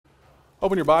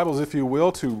Open your Bibles, if you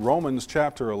will, to Romans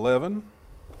chapter 11.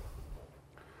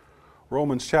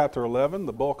 Romans chapter 11,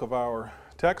 the bulk of our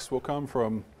text will come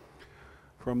from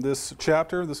this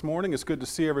chapter this morning. It's good to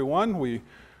see everyone. We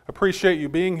appreciate you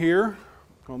being here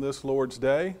on this Lord's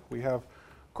Day. We have a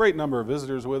great number of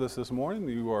visitors with us this morning.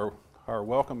 You are our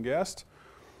welcome guest.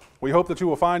 We hope that you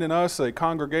will find in us a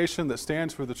congregation that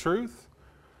stands for the truth,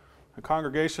 a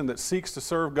congregation that seeks to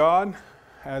serve God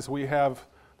as we have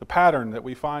the pattern that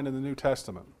we find in the New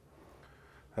Testament.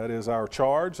 That is our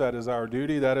charge, that is our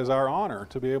duty, that is our honor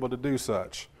to be able to do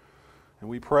such. And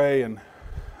we pray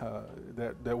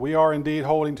that we are indeed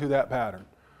holding to that pattern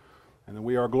and that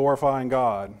we are glorifying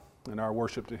God in our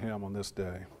worship to Him on this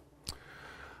day.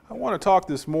 I want to talk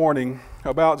this morning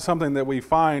about something that we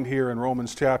find here in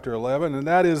Romans chapter 11, and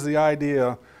that is the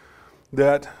idea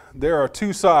that there are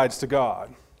two sides to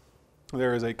God.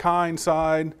 There is a kind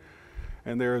side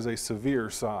and there is a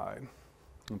severe side.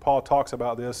 And Paul talks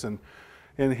about this in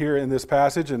here in this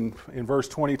passage in verse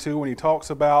 22 when he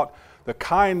talks about the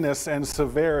kindness and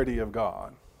severity of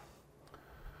God.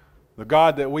 The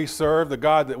God that we serve, the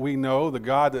God that we know, the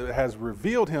God that has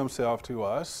revealed Himself to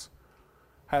us,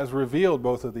 has revealed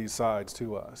both of these sides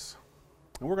to us.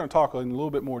 And we're going to talk in a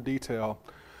little bit more detail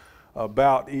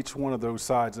about each one of those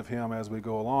sides of Him as we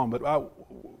go along. But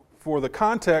for the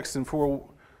context and for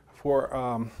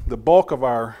the bulk of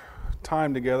our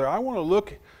time together, I want to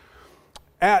look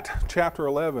at chapter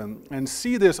 11 and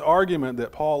see this argument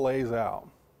that Paul lays out.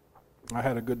 I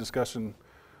had a good discussion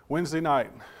Wednesday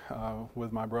night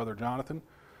with my brother Jonathan.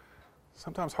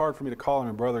 Sometimes hard for me to call him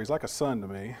a brother. He's like a son to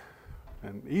me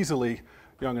and easily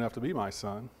young enough to be my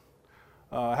son.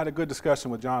 I had a good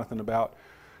discussion with Jonathan about,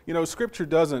 Scripture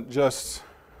doesn't just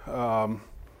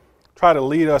try to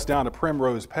lead us down a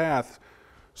primrose path.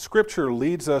 Scripture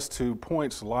leads us to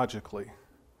points logically,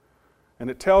 and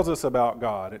it tells us about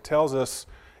God. It tells us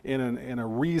in a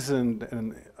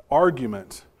reasoned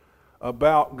argument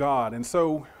about God. And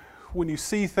so when you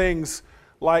see things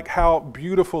like how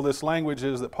beautiful this language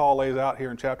is that Paul lays out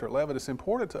here in chapter 11, it's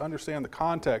important to understand the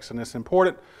context, and it's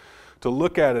important to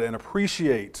look at it and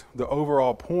appreciate the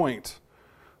overall point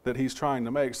that he's trying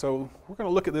to make. So we're going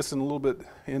to look at this in a little bit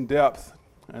in depth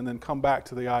and then come back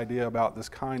to the idea about this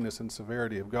kindness and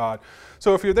severity of God.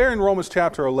 So if you're there in Romans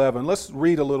chapter 11, let's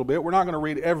read a little bit. We're not going to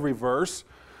read every verse,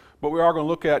 but we are going to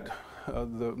look at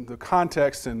the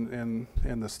context and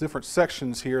the different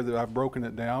sections here that I've broken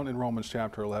it down in Romans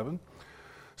chapter 11.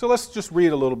 So let's just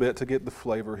read a little bit to get the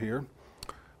flavor here.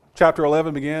 Chapter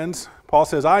 11 begins, Paul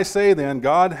says, "I say then,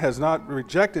 God has not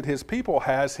rejected His people,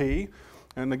 has He?"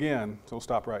 And again, so we'll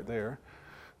stop right there.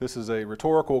 This is a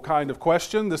rhetorical kind of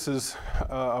question. This is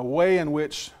a way in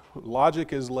which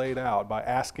logic is laid out by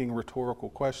asking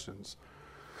rhetorical questions.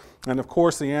 And of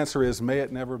course, the answer is, may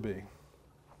it never be.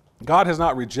 God has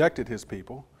not rejected His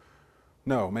people.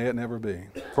 No, may it never be.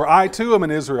 For I too am an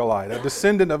Israelite, a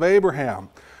descendant of Abraham,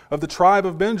 of the tribe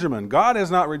of Benjamin. God has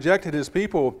not rejected His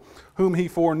people whom He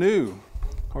foreknew.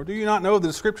 Or do you not know that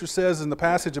the Scripture says in the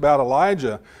passage about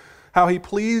Elijah, how he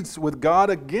pleads with God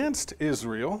against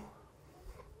Israel?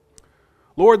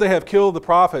 Lord, they have killed the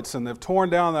prophets and have torn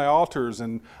down thy altars,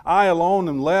 and I alone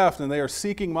am left, and they are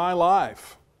seeking my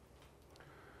life.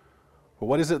 But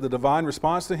what is it, the divine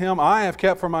response to him? I have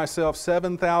kept for myself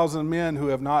 7,000 men who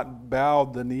have not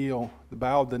bowed the knee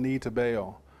to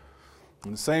Baal.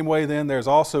 In the same way, then, there's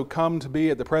also come to be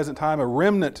at the present time a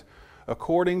remnant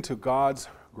according to God's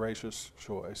gracious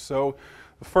choice. So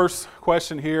the first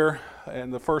question here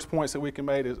and the first points that we can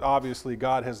make is obviously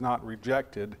God has not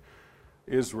rejected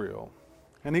Israel.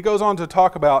 And he goes on to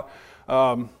talk about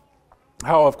how,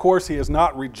 of course, He has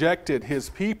not rejected His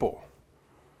people.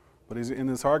 But in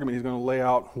this argument, he's going to lay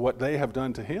out what they have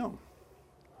done to Him.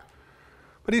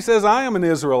 But he says, I am an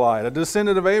Israelite, a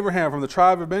descendant of Abraham from the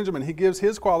tribe of Benjamin. He gives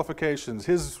his qualifications,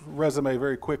 his resume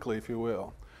very quickly, if you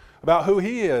will, about who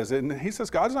he is. And he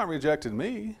says, God's not rejected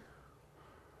me.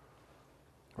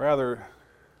 Rather,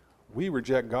 we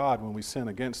reject God when we sin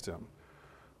against Him,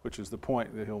 which is the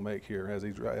point that he'll make here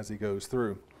as he goes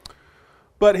through.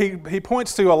 But he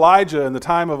points to Elijah in the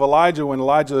time of Elijah when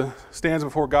Elijah stands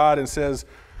before God and says,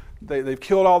 they've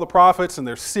killed all the prophets and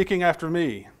they're seeking after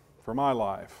me for my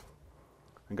life.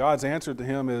 And God's answer to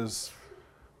him is,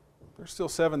 there's still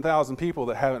 7,000 people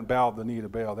that haven't bowed the knee to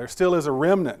Baal. There still is a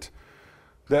remnant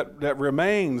that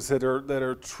remains that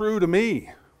are true to me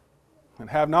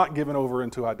and have not given over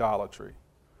into idolatry.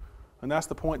 And that's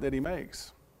the point that he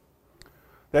makes.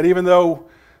 That even though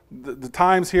the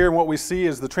times here and what we see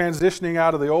is the transitioning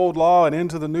out of the old law and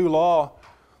into the new law,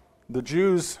 the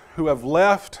Jews who have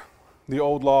left the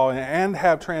old law and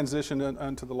have transitioned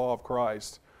unto the law of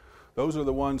Christ, Those are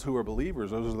the ones who are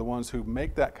believers. Those are the ones who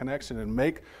make that connection and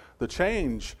make the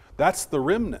change. That's the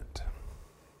remnant.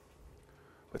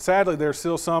 But sadly, there's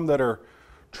still some that are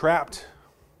trapped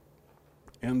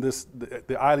in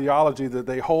the ideology that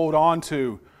they hold on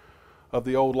to of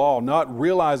the old law, not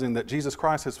realizing that Jesus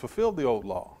Christ has fulfilled the old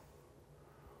law.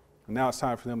 And now it's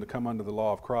time for them to come under the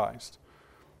law of Christ.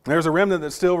 There's a remnant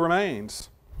that still remains.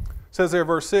 It says there,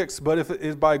 verse 6, but if it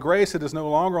is by grace, it is no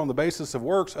longer on the basis of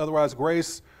works, otherwise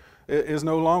grace is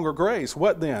no longer grace.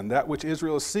 What then? That which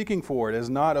Israel is seeking for, it has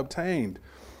not obtained.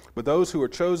 But those who were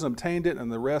chosen obtained it,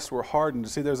 and the rest were hardened.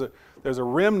 See, there's a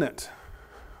remnant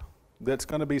that's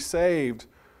going to be saved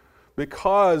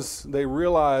because they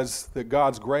realize that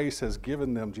God's grace has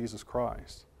given them Jesus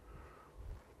Christ.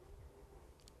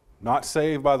 Not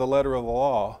saved by the letter of the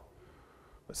law,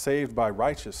 but saved by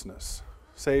righteousness,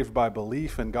 saved by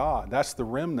belief in God. That's the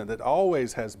remnant that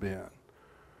always has been.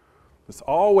 It's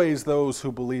always those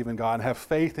who believe in God and have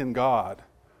faith in God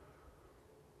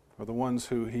are the ones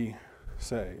who He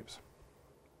saves.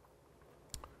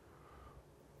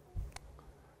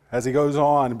 As he goes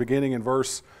on, beginning in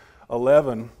verse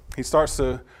 11, he starts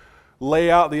to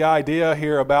lay out the idea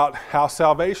here about how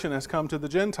salvation has come to the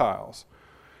Gentiles.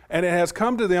 And it has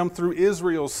come to them through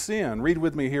Israel's sin. Read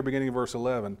with me here, beginning in verse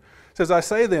 11. It says, I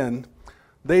say then,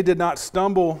 they did not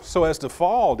stumble so as to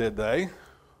fall, did they?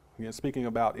 Again, speaking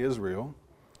about Israel.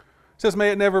 It says,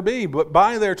 may it never be, but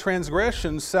by their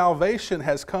transgressions, salvation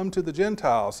has come to the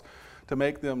Gentiles to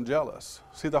make them jealous.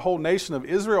 See, the whole nation of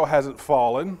Israel hasn't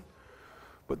fallen,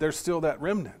 but there's still that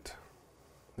remnant.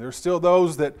 There's still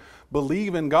those that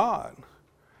believe in God.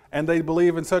 And they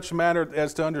believe in such a manner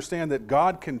as to understand that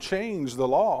God can change the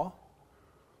law.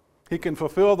 He can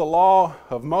fulfill the law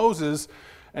of Moses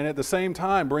and at the same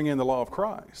time bring in the law of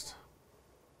Christ.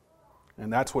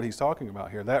 And that's what he's talking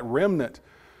about here. That remnant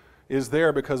is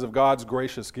there because of God's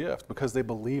gracious gift, because they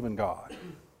believe in God.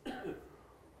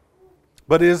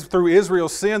 But it is through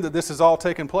Israel's sin that this has all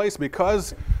taken place,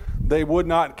 because they would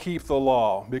not keep the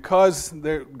law, because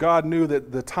God knew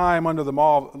that the time under the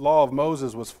law of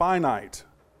Moses was finite.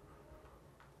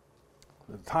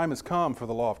 The time has come for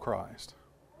the law of Christ.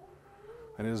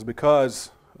 And it is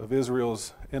because of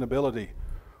Israel's inability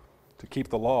to keep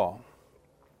the law.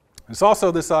 It's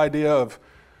also this idea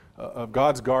of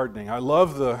God's gardening. I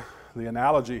love the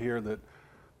analogy here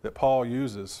that Paul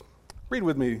uses. Read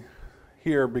with me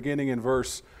here, beginning in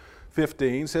verse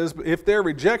 15. It says, if their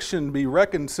rejection be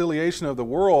reconciliation of the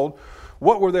world,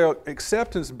 what will their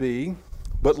acceptance be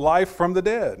but life from the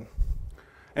dead?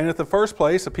 And if the first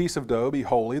place, a piece of dough, be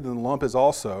holy, then the lump is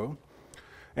also.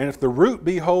 And if the root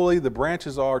be holy, the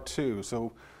branches are too.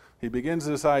 So he begins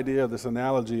this idea, this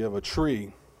analogy of a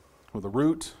tree with a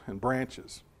root and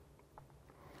branches.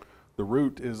 The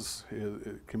root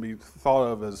it can be thought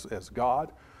of as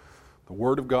God, the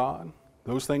Word of God,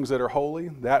 those things that are holy,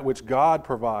 that which God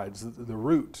provides, the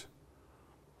root.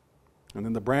 And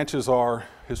then the branches are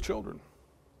His children.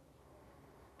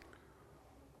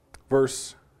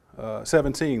 Verse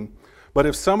 17, but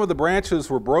if some of the branches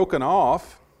were broken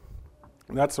off,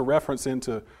 and that's a reference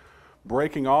into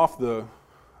breaking off the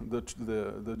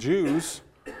Jews,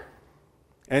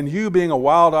 and you being a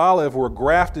wild olive were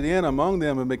grafted in among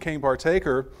them and became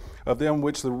partaker of them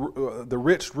which the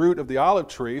rich root of the olive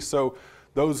tree. So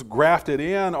those grafted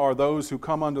in are those who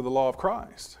come under the law of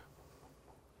Christ.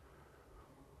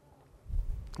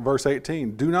 Verse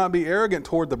 18, do not be arrogant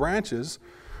toward the branches,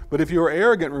 but if you are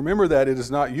arrogant, remember that it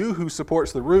is not you who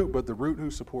supports the root, but the root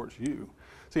who supports you.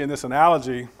 See, in this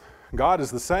analogy, God is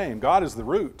the same. God is the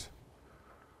root.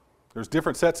 There's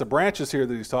different sets of branches here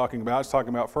that he's talking about. He's talking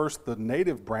about first the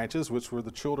native branches, which were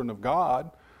the children of God.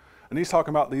 And he's talking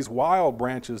about these wild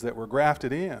branches that were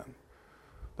grafted in.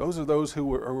 Those are those who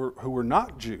were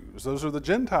not Jews. Those are the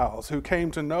Gentiles who came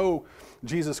to know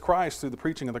Jesus Christ through the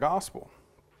preaching of the gospel.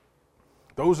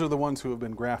 Those are the ones who have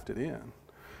been grafted in.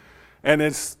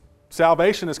 And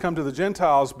salvation has come to the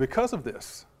Gentiles because of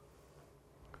this.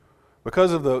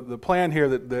 Because of the plan here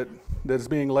that is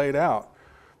being laid out.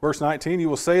 Verse 19, you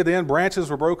will say then, branches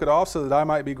were broken off so that I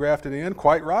might be grafted in.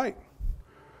 Quite right.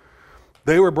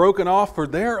 They were broken off for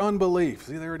their unbelief.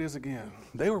 See, there it is again.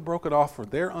 They were broken off for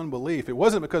their unbelief. It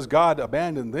wasn't because God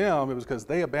abandoned them. It was because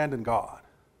they abandoned God.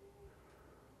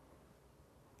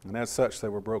 And as such, they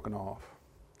were broken off.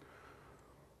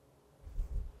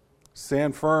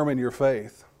 Stand firm in your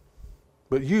faith.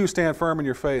 But you stand firm in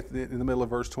your faith in the middle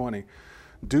of verse 20.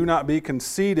 Do not be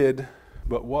conceited,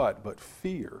 but what? But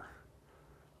fear.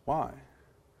 Why?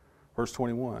 Verse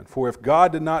 21. For if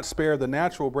God did not spare the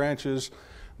natural branches,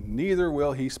 neither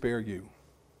will He spare you.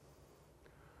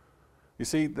 You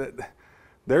see,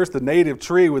 there's the native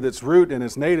tree with its root and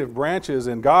its native branches,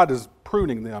 and God is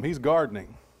pruning them. He's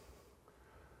gardening.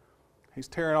 He's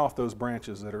tearing off those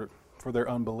branches that are for their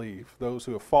unbelief, those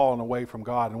who have fallen away from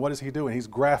God. And what is he doing? He's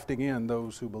grafting in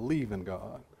those who believe in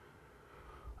God.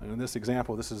 And in this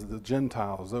example, this is the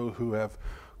Gentiles, those who have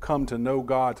come to know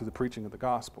God through the preaching of the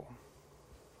gospel.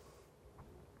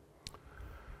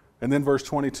 And then verse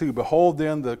 22, behold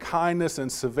then the kindness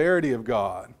and severity of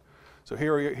God. So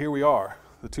here we are,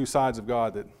 the two sides of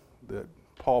God that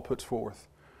Paul puts forth.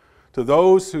 To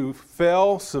those who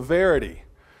fell, severity.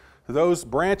 To those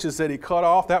branches that he cut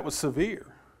off, that was severe.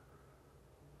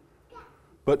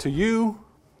 But to you,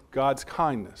 God's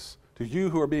kindness. To you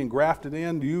who are being grafted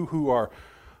in, to you who are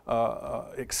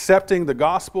accepting the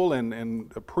gospel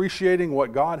and appreciating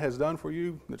what God has done for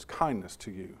you, there's kindness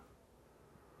to you.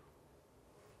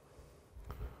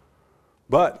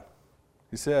 But,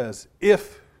 he says,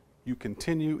 if you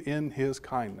continue in his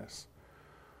kindness,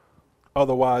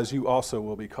 otherwise you also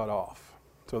will be cut off.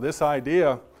 So this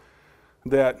idea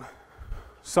that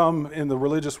some in the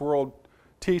religious world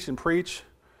teach and preach,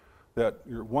 that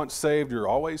you're once saved, you're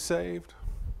always saved,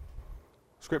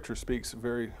 Scripture speaks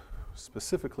very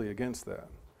specifically against that.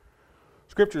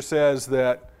 Scripture says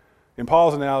that, in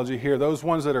Paul's analogy here, those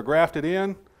ones that are grafted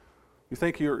in, you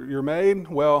think you're made?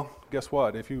 Well, guess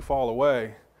what? If you fall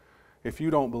away, if you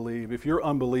don't believe, if your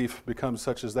unbelief becomes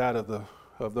such as that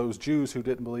of those Jews who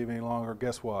didn't believe any longer,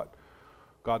 guess what?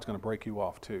 God's going to break you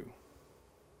off too.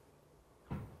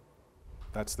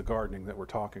 That's the gardening that we're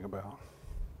talking about.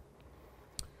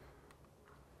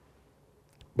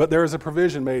 But there is a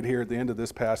provision made here at the end of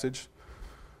this passage,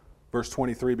 verse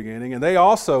 23 beginning. And they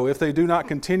also, if they do not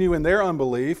continue in their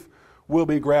unbelief, will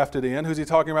be grafted in. Who's he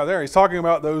talking about there? He's talking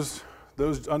about those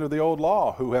under the old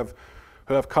law who have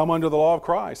come under the law of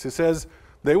Christ. It says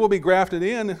they will be grafted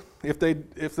in if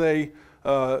they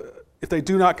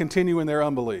do not continue in their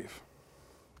unbelief.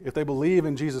 If they believe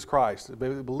in Jesus Christ, if they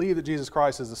believe that Jesus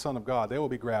Christ is the Son of God, they will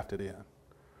be grafted in.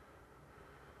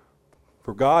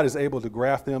 For God is able to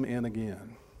graft them in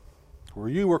again. For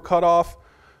if you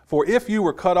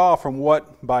were cut off from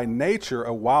what by nature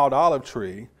a wild olive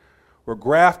tree, were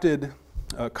grafted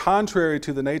contrary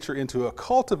to the nature into a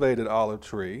cultivated olive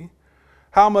tree,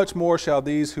 how much more shall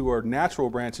these who are natural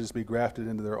branches be grafted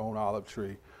into their own olive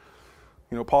tree?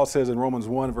 You know, Paul says in Romans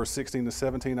 1, verse 16 to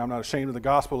 17, I'm not ashamed of the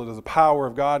gospel. It is the power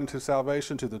of God unto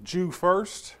salvation to the Jew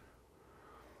first,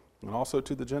 and also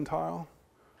to the Gentile.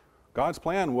 God's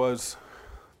plan was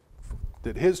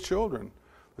that his children,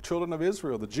 the children of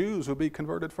Israel, the Jews, would be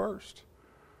converted first.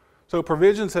 So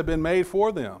provisions have been made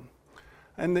for them.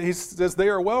 And he says they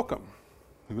are welcome.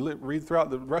 You read throughout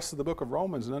the rest of the book of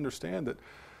Romans and understand that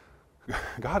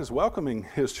God is welcoming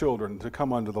his children to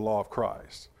come under the law of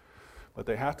Christ. But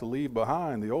they have to leave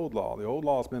behind the old law. The old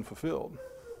law has been fulfilled.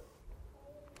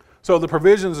 So the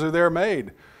provisions are there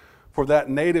made for that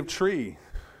native tree,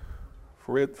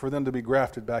 for them to be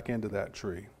grafted back into that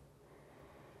tree.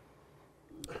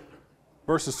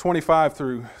 Verses 25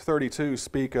 through 32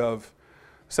 speak of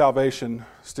salvation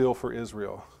still for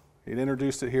Israel. He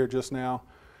introduced it here just now.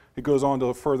 He goes on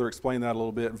to further explain that a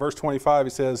little bit. In verse 25, he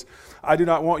says, I do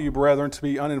not want you, brethren, to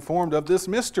be uninformed of this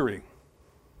mystery,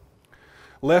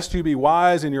 lest you be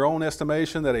wise in your own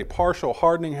estimation that a partial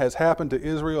hardening has happened to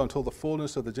Israel until the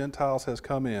fullness of the Gentiles has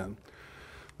come in.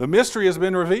 The mystery has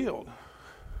been revealed.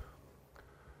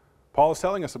 Paul is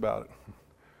telling us about it.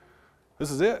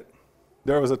 This is it.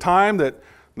 There was a time that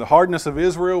the hardness of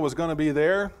Israel was going to be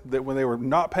there, that when they were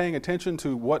not paying attention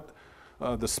to what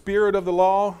the spirit of the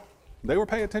law, they were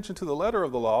paying attention to the letter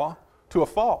of the law to a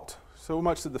fault. So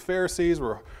much that the Pharisees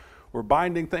were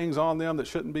binding things on them that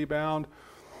shouldn't be bound.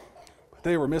 But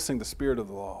they were missing the spirit of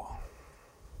the law.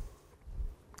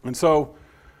 And so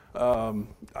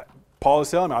Paul is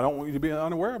telling me, I don't want you to be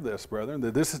unaware of this, brethren,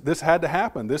 that this had to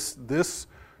happen. This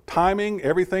timing,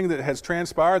 everything that has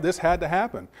transpired, this had to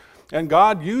happen. And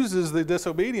God uses the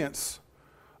disobedience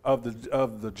of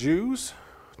the Jews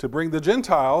to bring the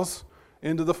Gentiles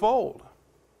into the fold.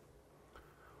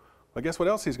 But guess what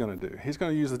else he's going to do? He's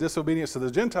going to use the disobedience of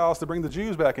the Gentiles to bring the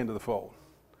Jews back into the fold.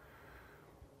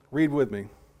 Read with me.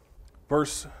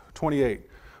 Verse 28.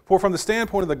 For from the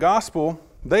standpoint of the gospel,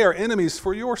 they are enemies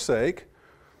for your sake,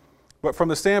 but from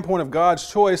the standpoint of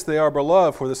God's choice, they are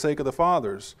beloved for the sake of the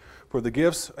fathers. For the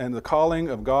gifts and the calling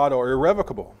of God are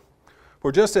irrevocable.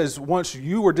 For just as once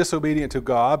you were disobedient to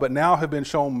God, but now have been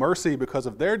shown mercy because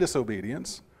of their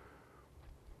disobedience,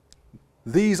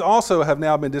 these also have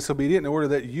now been disobedient in order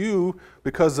that you,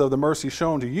 because of the mercy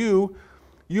shown to you,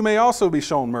 you may also be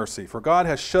shown mercy. For God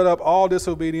has shut up all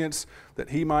disobedience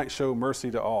that he might show mercy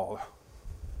to all.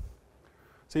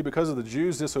 See, because of the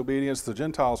Jews' disobedience, the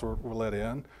Gentiles were let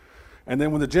in. And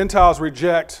then when the Gentiles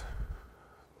reject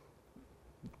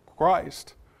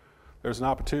Christ, there's an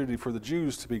opportunity for the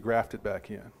Jews to be grafted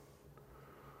back in.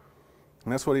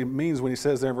 And that's what he means when he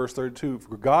says there in verse 32,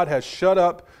 for God has shut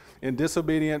up in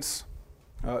disobedience,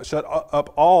 shut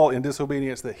up all in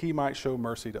disobedience that he might show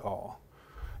mercy to all.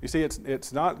 You see,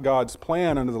 it's not God's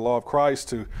plan under the law of Christ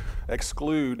to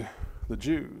exclude the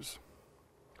Jews,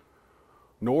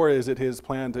 nor is it his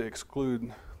plan to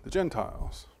exclude the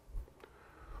Gentiles.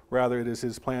 Rather, it is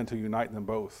his plan to unite them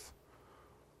both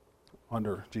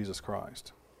under Jesus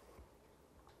Christ.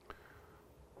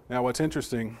 Now, what's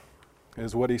interesting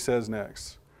is what he says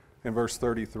next in verse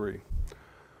 33.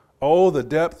 Oh, the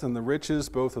depth and the riches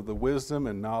both of the wisdom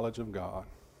and knowledge of God.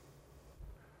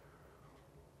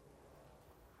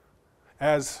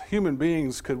 As human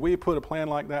beings, could we put a plan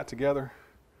like that together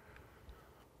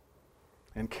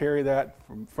and carry that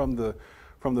from the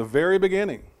very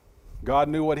beginning? God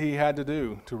knew what he had to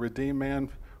do to redeem man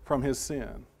from his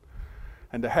sin.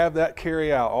 And to have that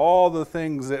carry out, all the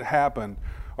things that happen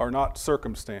are not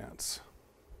circumstance.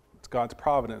 It's God's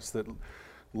providence that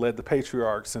led the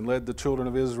patriarchs and led the children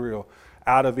of Israel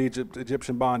out of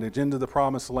Egyptian bondage into the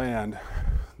promised land.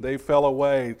 They fell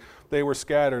away. They were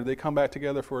scattered. They come back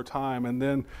together for a time. And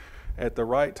then at the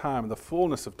right time, the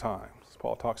fullness of time, as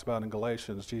Paul talks about in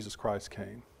Galatians, Jesus Christ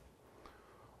came.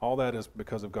 All that is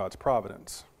because of God's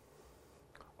providence.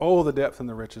 Oh, the depth and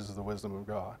the riches of the wisdom of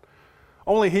God.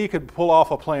 Only he could pull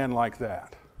off a plan like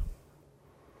that.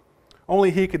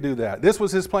 Only he could do that. This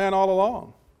was his plan all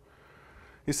along.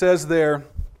 He says there,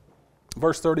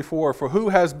 verse 34, for who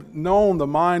has known the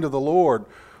mind of the Lord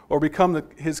or become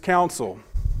his counsel?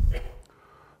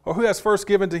 Or who has first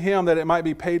given to him that it might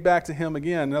be paid back to him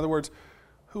again? In other words,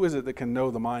 who is it that can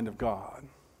know the mind of God?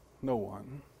 No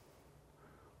one.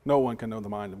 No one can know the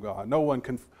mind of God. No one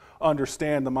can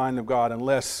understand the mind of God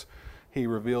unless he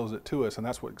reveals it to us. And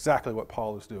that's exactly what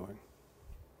Paul is doing.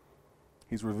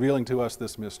 He's revealing to us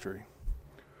this mystery.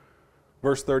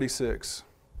 Verse 36.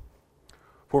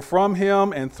 For from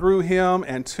him and through him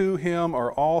and to him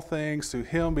are all things. To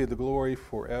him be the glory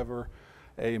forever.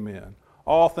 Amen.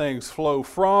 All things flow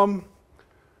from,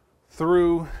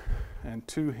 through, and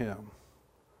to him.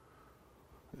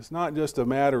 It's not just a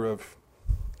matter of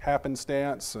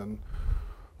happenstance and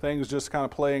things just kind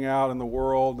of playing out in the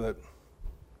world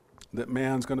that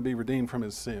man's going to be redeemed from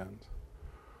his sins.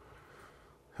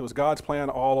 It was God's plan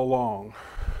all along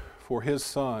for his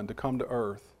Son to come to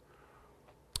earth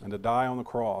and to die on the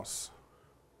cross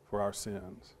for our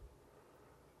sins.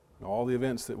 And all the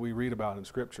events that we read about in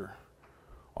Scripture,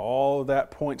 all of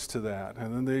that points to that.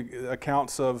 And then the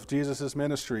accounts of Jesus'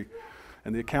 ministry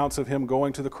and the accounts of him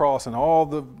going to the cross and all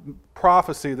the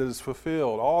prophecy that is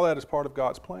fulfilled, all that is part of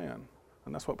God's plan.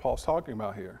 And that's what Paul's talking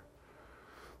about here.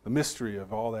 The mystery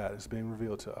of all that is being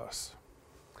revealed to us,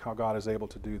 how God is able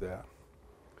to do that.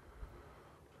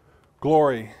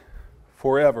 Glory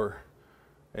forever.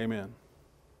 Amen.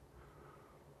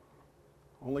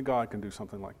 Only God can do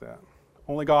something like that.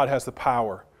 Only God has the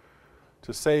power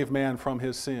to save man from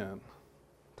his sin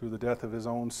through the death of his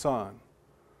own Son.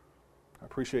 I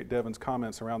appreciate Devin's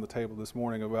comments around the table this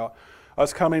morning about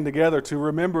us coming together to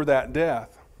remember that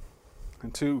death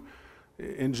and to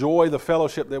enjoy the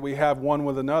fellowship that we have one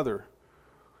with another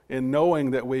in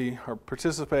knowing that we are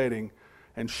participating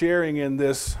and sharing in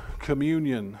this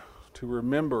communion to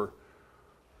remember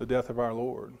the death of our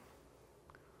Lord.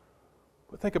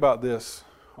 But think about this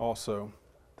also.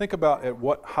 Think about at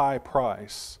what high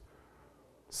price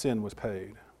sin was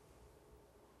paid.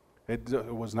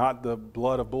 It was not the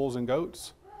blood of bulls and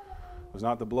goats. It was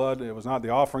not the blood, it was not the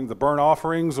offering, the burnt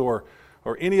offerings or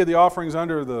any of the offerings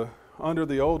under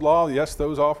the old law. Yes,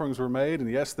 those offerings were made,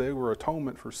 and yes, they were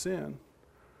atonement for sin.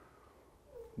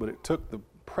 But it took the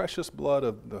precious blood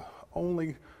of the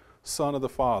only Son of the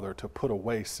Father to put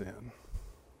away sin.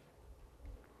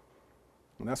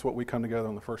 And that's what we come together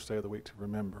on the first day of the week to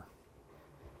remember.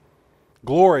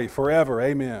 Glory forever.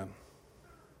 Amen.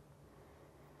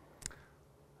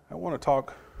 I want to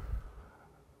talk,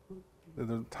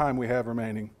 the time we have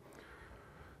remaining,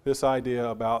 this idea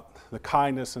about the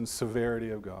kindness and severity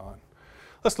of God.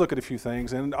 Let's look at a few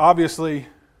things. And obviously,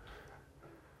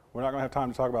 we're not going to have time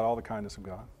to talk about all the kindness of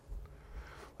God.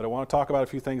 But I want to talk about a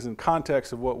few things in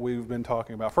context of what we've been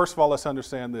talking about. First of all, let's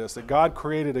understand this, that God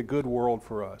created a good world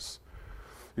for us.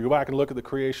 You go back and look at the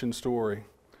creation story.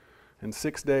 In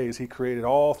 6 days, he created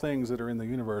all things that are in the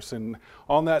universe. And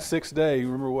on that 6th day, you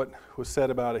remember what was said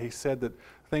about it? He said that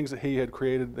things that he had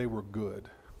created, they were good.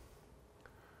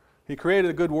 He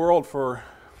created a good world for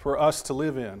us to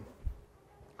live in.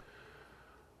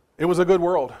 It was a good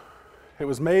world. It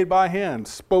was made by hand,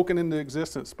 spoken into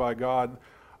existence by God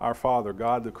our Father,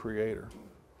 God the Creator.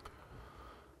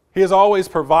 He has always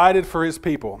provided for His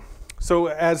people. So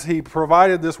as He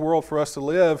provided this world for us to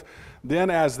live, then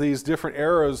as these different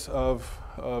eras of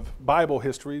Bible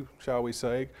history, shall we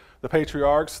say, the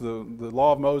patriarchs, the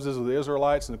law of Moses, the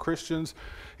Israelites, and the Christians,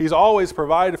 He's always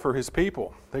provided for His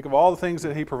people. Think of all the things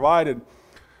that He provided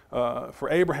for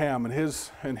Abraham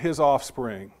and his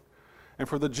offspring, and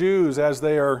for the Jews as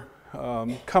they are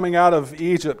coming out of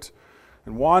Egypt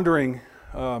and wandering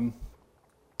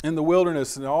in the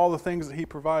wilderness, and all the things that He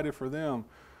provided for them.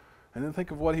 And then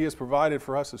think of what He has provided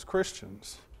for us as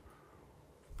Christians.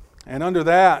 And under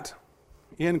that,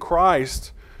 in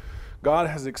Christ, God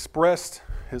has expressed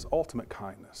His ultimate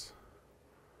kindness.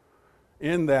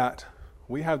 In that,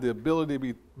 we have the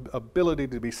ability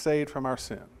to be saved from our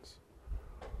sins.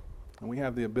 And we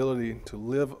have the ability to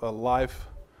live a life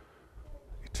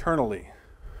eternally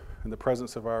in the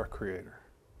presence of our Creator.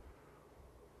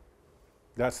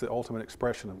 That's the ultimate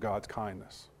expression of God's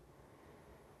kindness.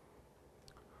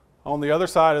 On the other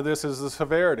side of this is the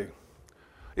severity.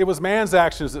 It was man's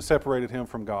actions that separated him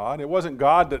from God. It wasn't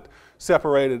God that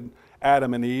separated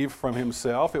Adam and Eve from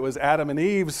Himself. It was Adam and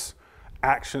Eve's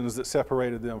actions that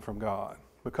separated them from God.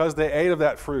 Because they ate of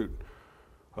that fruit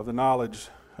of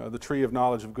the tree of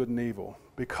knowledge of good and evil.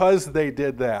 Because they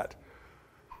did that,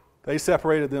 they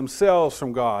separated themselves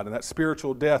from God, and that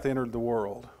spiritual death entered the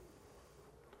world.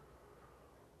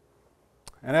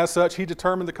 And as such, He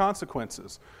determined the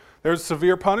consequences. There's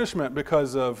severe punishment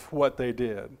because of what they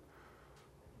did.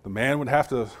 The man would have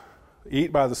to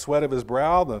eat by the sweat of his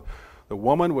brow. The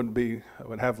woman would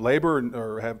have labor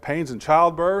or have pains in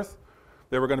childbirth.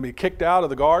 They were going to be kicked out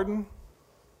of the garden.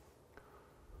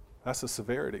 That's the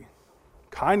severity.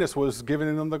 Kindness was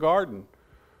given them the garden.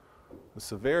 The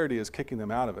severity is kicking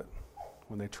them out of it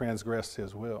when they transgressed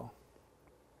His will.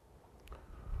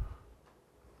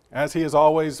 As He has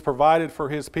always provided for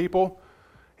His people,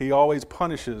 He always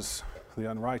punishes the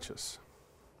unrighteous.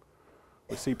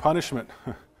 We see punishment.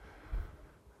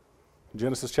 In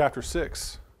Genesis chapter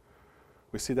 6,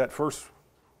 we see that first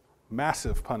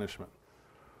massive punishment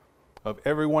of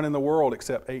everyone in the world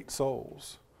except 8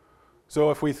 souls.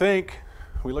 So if we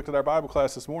looked at our Bible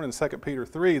class this morning, 2 Peter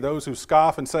 3, those who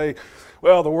scoff and say,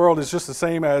 well, the world is just the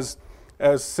same as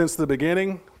since the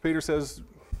beginning, Peter says,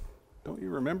 don't you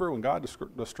remember when God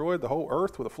destroyed the whole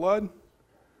earth with a flood?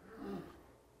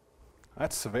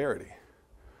 That's severity.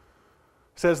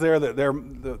 It says there that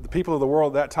the people of the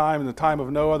world at that time, in the time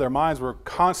of Noah, their minds were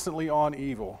constantly on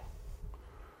evil.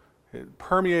 It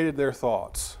permeated their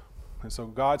thoughts. And so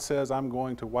God says, I'm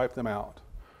going to wipe them out.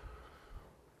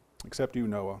 Except you,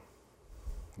 Noah,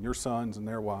 and your sons and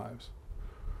their wives.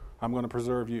 I'm going to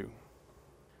preserve you.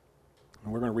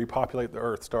 And we're going to repopulate the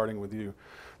earth starting with you.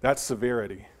 That's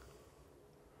severity.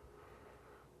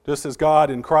 Just as God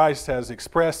in Christ has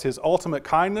expressed His ultimate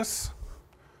kindness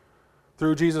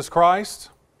through Jesus Christ,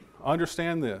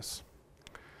 understand this,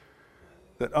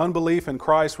 that unbelief in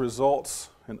Christ results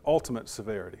in ultimate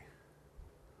severity.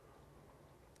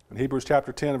 In Hebrews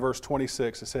chapter 10 verse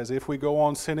 26, it says, if we go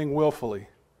on sinning willfully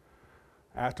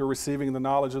after receiving the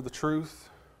knowledge of the truth,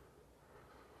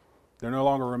 there no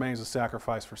longer remains a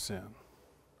sacrifice for sin,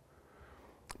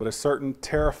 but a certain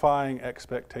terrifying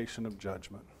expectation of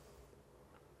judgment.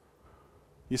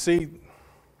 You see,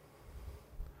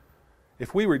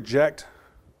 if we reject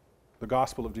the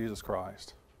gospel of Jesus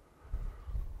Christ,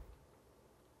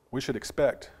 we should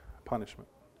expect punishment.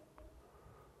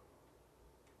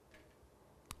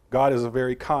 God is a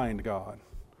very kind God.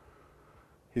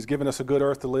 He's given us a good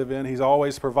earth to live in. He's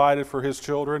always provided for His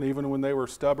children, even when they were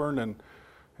stubborn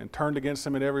and turned against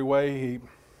Him in every way. He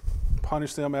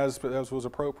punished them as was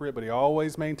appropriate, but He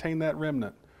always maintained that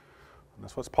remnant. And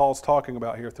that's what Paul's talking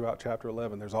about here throughout chapter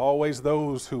 11. There's always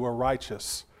those who are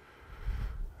righteous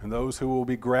and those who will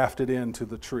be grafted into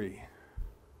the tree.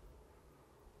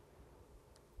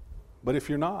 But if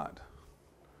you're not,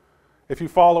 if you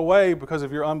fall away because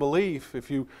of your unbelief,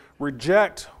 if you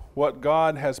reject what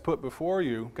God has put before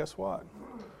you, guess what?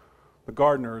 The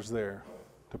gardener is there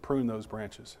to prune those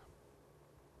branches.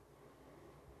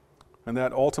 And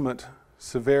that ultimate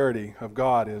severity of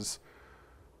God is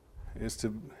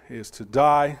to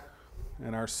die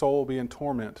and our soul be in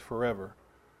torment forever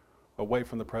away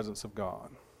from the presence of God.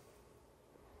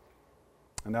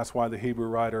 And that's why the Hebrew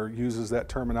writer uses that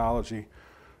terminology,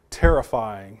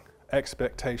 terrifying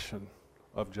expectation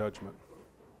of judgment.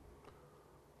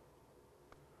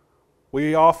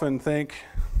 We often think,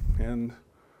 and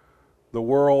the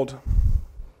world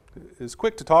is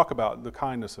quick to talk about the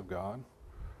kindness of God,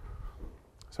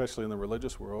 especially in the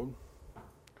religious world.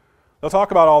 They'll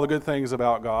talk about all the good things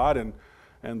about God and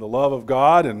the love of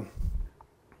God and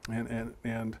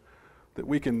that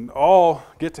we can all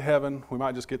get to heaven. We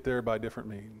might just get there by different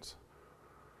means.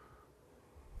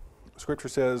 Scripture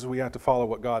says we have to follow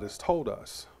what God has told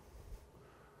us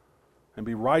and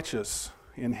be righteous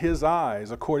in His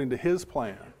eyes according to His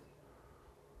plan.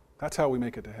 That's how we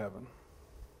make it to heaven.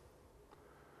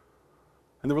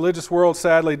 And the religious world,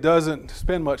 sadly, doesn't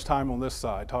spend much time on this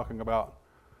side talking about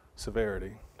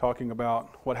severity, talking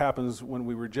about what happens when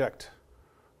we reject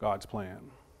God's plan.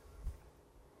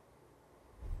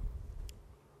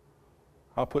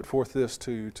 I'll put forth this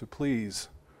to please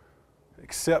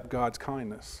accept God's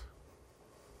kindness.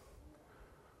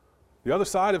 The other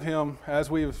side of Him, as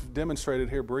we've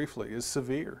demonstrated here briefly, is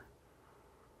severe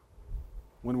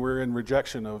when we're in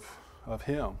rejection of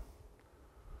Him.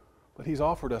 But He's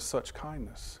offered us such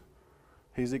kindness.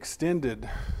 He's extended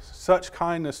such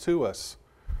kindness to us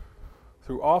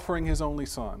through offering His only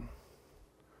Son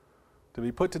to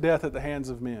be put to death at the hands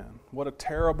of men. What a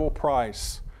terrible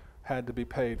price had to be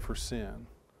paid for sin.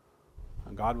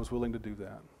 And God was willing to do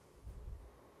that.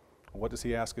 What does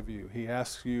He ask of you? He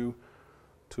asks you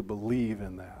to believe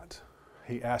in that.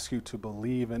 He asks you to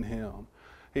believe in Him.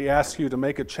 He asks you to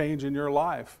make a change in your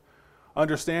life,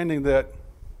 understanding that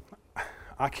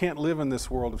I can't live in this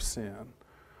world of sin.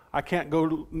 I can't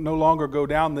no longer go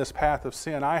down this path of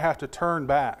sin. I have to turn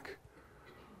back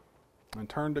and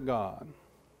turn to God.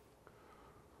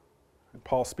 And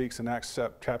Paul speaks in Acts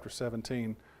chapter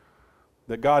 17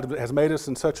 that God has made us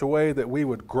in such a way that we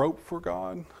would grope for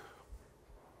God,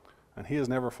 and He is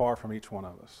never far from each one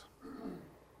of us.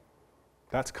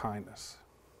 That's kindness.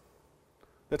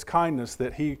 That's kindness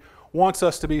that He wants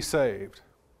us to be saved.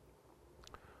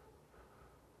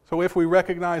 So if we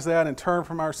recognize that and turn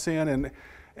from our sin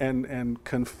and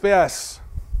confess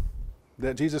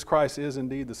that Jesus Christ is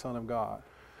indeed the Son of God,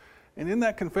 and in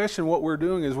that confession what we're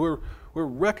doing is we're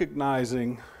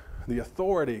recognizing the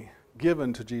authority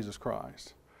given to Jesus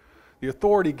Christ, the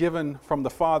authority given from the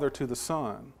Father to the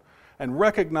Son, and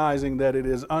recognizing that it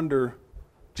is under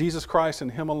Jesus Christ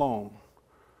and Him alone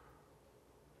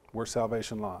where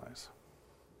salvation lies.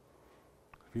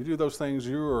 If you do those things,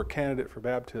 you are a candidate for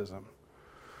baptism,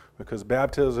 because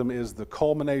baptism is the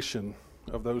culmination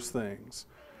of those things.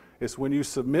 It's when you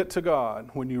submit to God,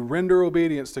 when you render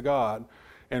obedience to God,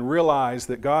 and realize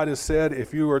that God has said,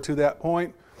 if you are to that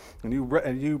point, and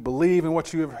you believe in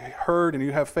what you have heard, and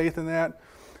you have faith in that,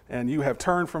 and you have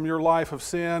turned from your life of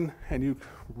sin, and you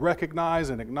recognize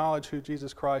and acknowledge who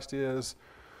Jesus Christ is,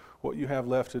 what you have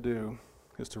left to do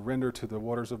is to render to the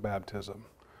waters of baptism.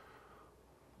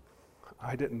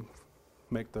 I didn't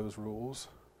make those rules.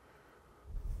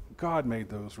 God made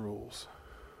those rules.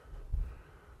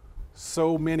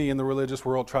 So many in the religious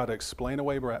world try to explain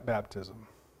away baptism.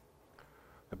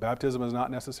 That baptism is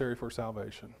not necessary for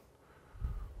salvation.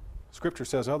 Scripture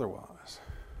says otherwise.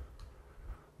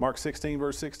 Mark 16,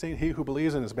 verse 16, he who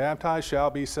believes and is baptized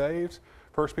shall be saved.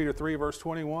 1 Peter 3, verse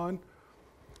 21.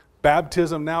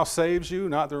 Baptism now saves you,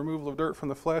 not the removal of dirt from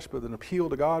the flesh, but an appeal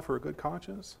to God for a good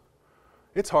conscience.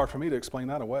 It's hard for me to explain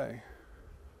that away.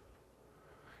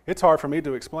 It's hard for me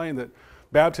to explain that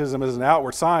baptism is an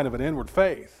outward sign of an inward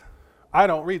faith. I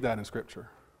don't read that in Scripture.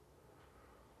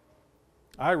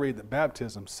 I read that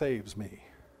baptism saves me.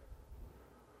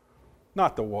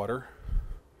 Not the water.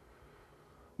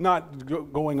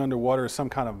 Not going underwater as some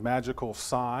kind of magical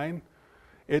sign.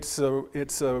 It's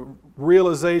a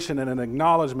realization and an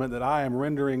acknowledgement that I am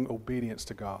rendering obedience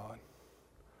to God.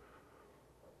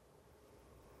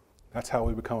 That's how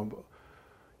we become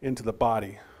into the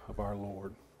body of our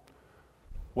Lord.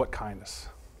 What kindness.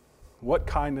 What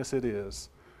kindness it is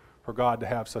for God to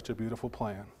have such a beautiful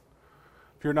plan.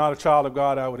 If you're not a child of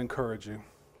God, I would encourage you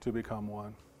to become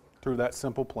one through that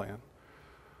simple plan.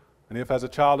 And if as a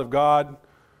child of God,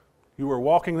 you are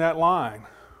walking that line,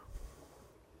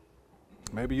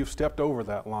 maybe you've stepped over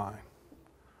that line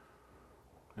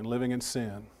and living in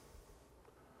sin,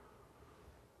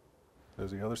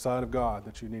 there's the other side of God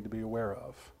that you need to be aware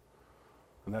of.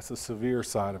 And that's the severe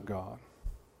side of God.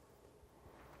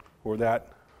 Where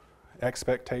that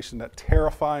expectation, that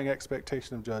terrifying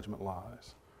expectation of judgment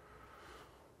lies.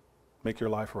 Make your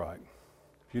life right.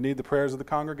 If you need the prayers of the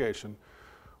congregation,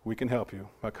 we can help you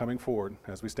by coming forward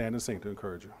as we stand and sing to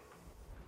encourage you.